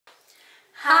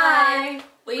Hi!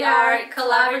 We are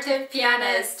Collaborative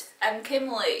Pianists. I'm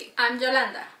Kimberly. I'm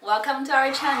Yolanda. Welcome to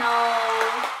our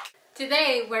channel.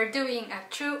 Today we're doing a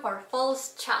true or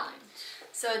false challenge.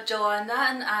 So Yolanda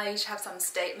and I each have some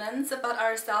statements about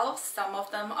ourselves. Some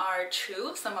of them are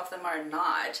true, some of them are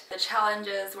not. The challenge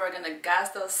is we're gonna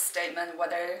guess those statements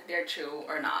whether they're true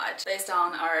or not based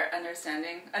on our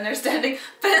understanding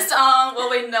based on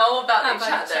what we know about each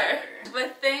other. We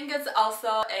think it's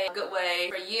also a good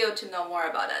way for you to know more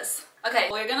about us. Okay,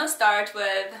 we're gonna start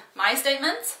with my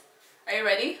statements. Are you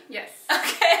ready? Yes.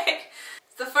 Okay.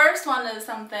 The first one is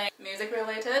something music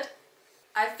related.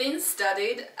 I've been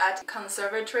studied at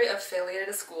conservatory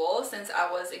affiliated school since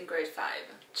I was in grade 5.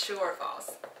 True or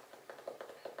false?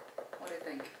 What do you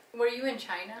think? Were you in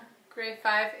China? Grade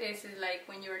 5 is like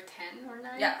when you were 10 or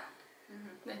 9? Yeah.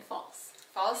 Then false.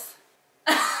 False?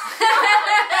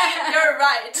 You're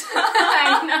right.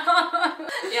 I know.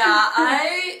 Yeah,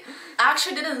 I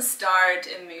actually didn't start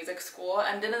in music school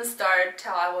and didn't start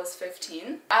till I was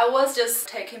 15. I was just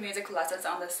taking music lessons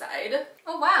on the side.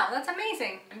 Oh wow, that's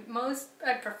amazing. Most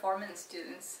performance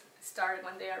students start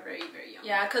when they are very young.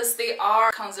 Yeah, because they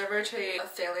are conservatory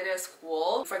affiliated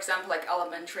school. For example, like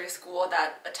elementary school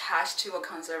that attached to a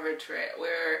conservatory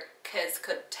where kids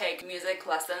could take music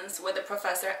lessons with the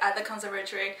professor at the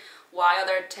conservatory while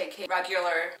they're taking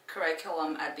regular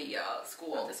curriculum at the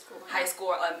school. High school,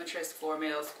 or elementary school, or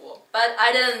middle school. But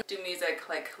I didn't do music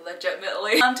like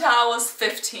legitimately until I was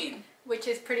 15. Which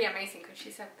is pretty amazing because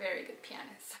she's a very good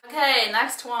pianist. Okay,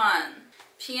 next one.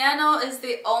 Piano is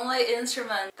the only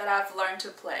instrument that I've learned to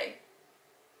play.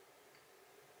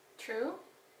 True?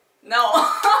 No.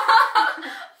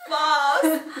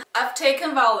 False. I've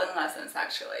taken violin lessons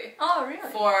actually. Oh,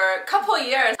 really? For a couple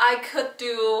years, I could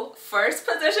do first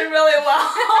position really well.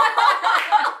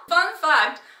 Fun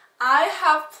fact, I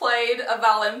have played a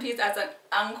violin piece as an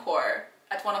encore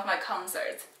at one of my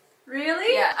concerts.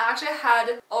 Really? Yeah, I actually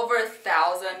had over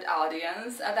 1,000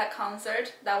 audience at that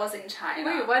concert. That was in China.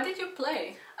 Wait, what did you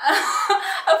play?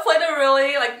 I played a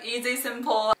really easy,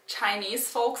 simple Chinese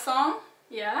folk song.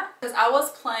 Yeah? Because I was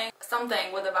playing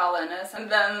something with a violinist and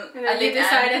then you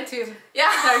decided to start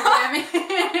jamming.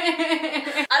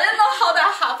 I didn't know how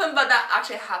that happened, but that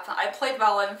actually happened. I played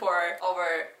violin for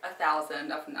over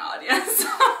 1,000 of an audience.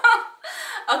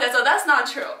 Okay, so that's not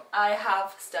true. I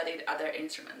have studied other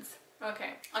instruments.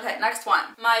 Okay. Okay, next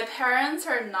one. My parents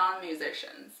are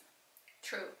non-musicians.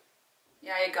 True.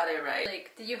 Yeah, you got it right.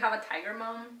 Like, did you have a tiger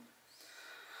mom?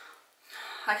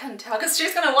 I can tell because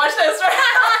she's gonna watch this, right?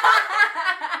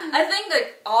 I think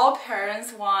that all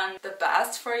parents want the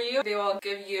best for you. They will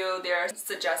give you their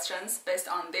suggestions based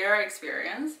on their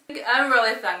experience. I'm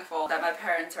really thankful that my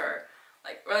parents are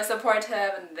really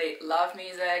supportive and they love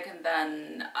music, and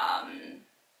then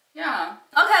yeah.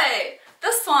 Okay,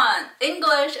 this one.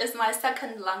 English is my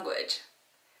second language.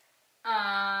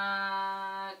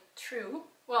 True.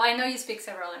 Well, I know you speak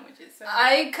several languages. So.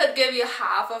 I could give you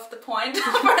half of the point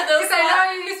for this one. Because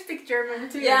I know you speak German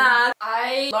too. Yeah,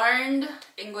 I learned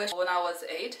English when I was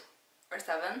 8 or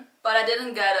 7, but I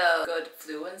didn't get a good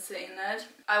fluency in it.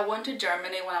 I went to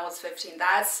Germany when I was 15.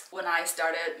 That's when I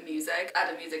started music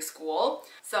at a music school.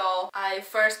 So I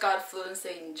first got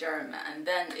fluency in German and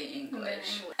then in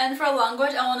English. And for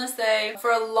language, I want to say,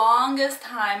 for the longest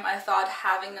time, I thought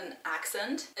having an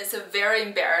accent is a very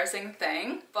embarrassing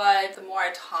thing. But the more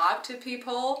I talk to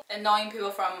people and knowing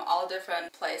people from all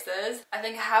different places, I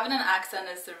think having an accent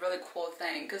is a really cool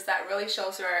thing because that really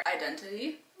shows your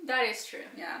identity. That is true.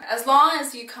 Yeah. As long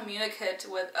as you communicate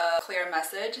with a clear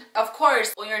message. Of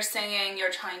course, when you're singing, you're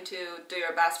trying to do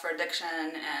your best for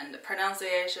diction and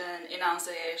pronunciation,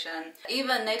 enunciation.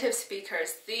 Even native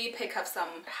speakers, they pick up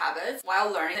some habits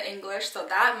while learning the English, so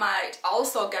that might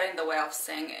also get in the way of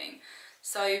singing.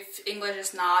 So if English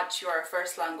is not your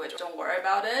first language, don't worry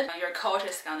about it. Your coach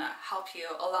is gonna help you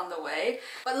along the way.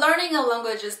 But learning a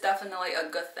language is definitely a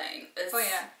good thing. Oh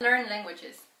yeah, learn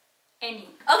languages. Any.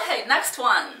 Okay, next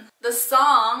one. The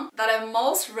song that I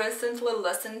most recently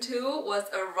listened to was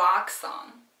a rock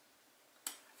song.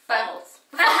 False.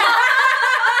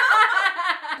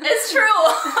 It's true.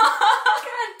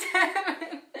 God damn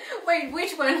it. Wait,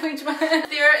 which one? Which one?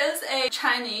 There is a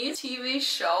Chinese TV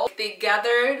show. They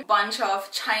gathered a bunch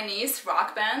of Chinese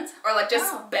rock bands, or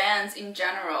just bands in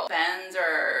general. Bands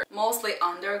are mostly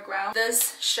underground.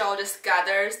 This show just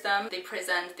gathers them. They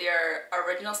present their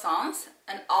original songs,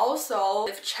 and also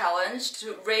they've challenged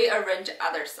to rearrange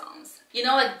other songs. You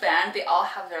know, band, they all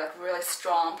have their really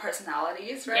strong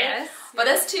personalities, right? Yes. But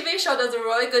this TV show does a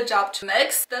really good job to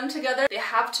mix them together. They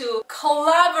have to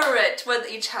collaborate with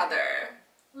each other.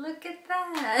 Look at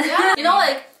that. Yeah. You know,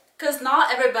 Because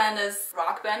not every band is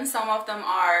rock band. Some of them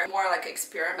are more like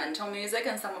experimental music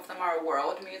and some of them are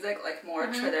world music, like more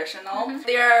traditional.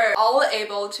 They're all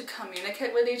able to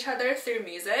communicate with each other through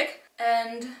music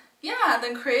and yeah,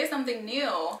 then create something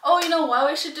new. Oh, you know what?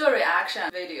 We should do a reaction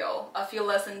video if you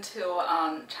listen to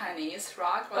Chinese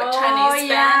rock or like Chinese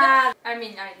band. I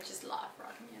mean, I just love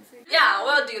rock music. Yeah,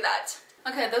 we'll do that.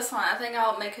 Okay, this one, I think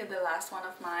I'll make it the last one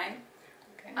of mine.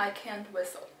 Okay. I can't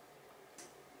whistle.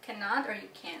 Cannot or you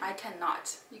can? I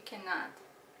cannot. You cannot.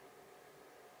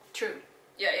 True.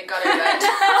 Yeah, you got it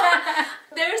right.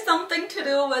 There's something to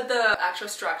do with the actual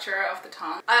structure of the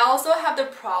tongue. I also have the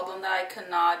problem that I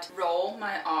cannot roll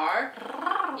my R.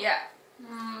 Yeah.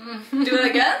 Do it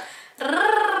again?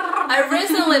 I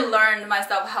recently learned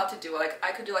myself how to do it. Like,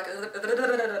 I could do like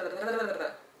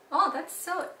a... Oh, that's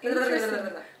so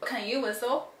interesting. Can you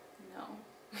whistle? No.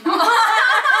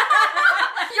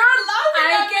 You're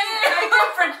laughing at me! I can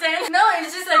pretend. No,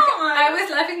 it's just like, I was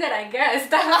laughing that I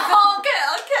guessed. Oh, okay.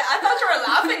 I thought you were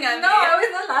laughing at me. No, I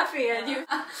was not laughing at you.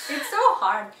 It's so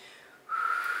hard.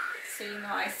 So you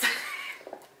know I said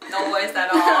no voice at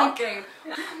all. Okay.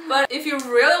 But if you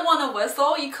really want to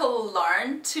whistle, you could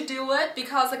learn to do it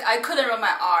because like I couldn't roll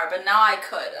my R, but now I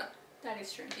could. That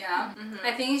is true. Yeah.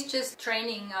 I think it's just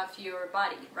training of your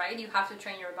body, right? You have to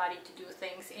train your body to do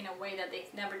things in a way that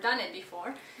they've never done it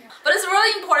before. Yeah. But it's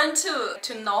really important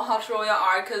to know how to roll your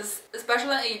R because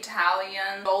especially in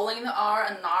Italian, rolling the R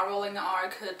and not rolling the R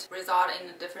could result in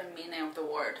a different meaning of the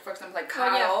word. For example, like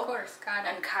caro yeah, of course. Caro.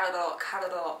 and cardo. Car.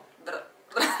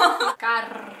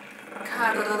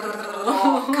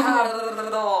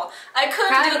 I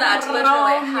couldn't do that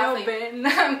literally halfly.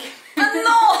 I'm kidding.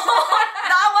 No!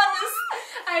 That one is...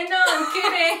 I know, I'm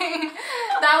kidding.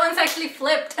 That one's actually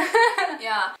flipped.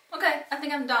 Yeah. Okay, I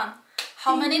think I'm done.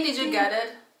 How many did you get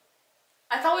it?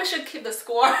 I thought we should keep the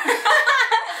score.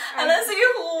 And let's see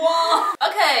who won.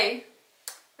 Okay.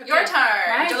 Your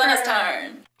turn. Jelena's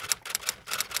turn.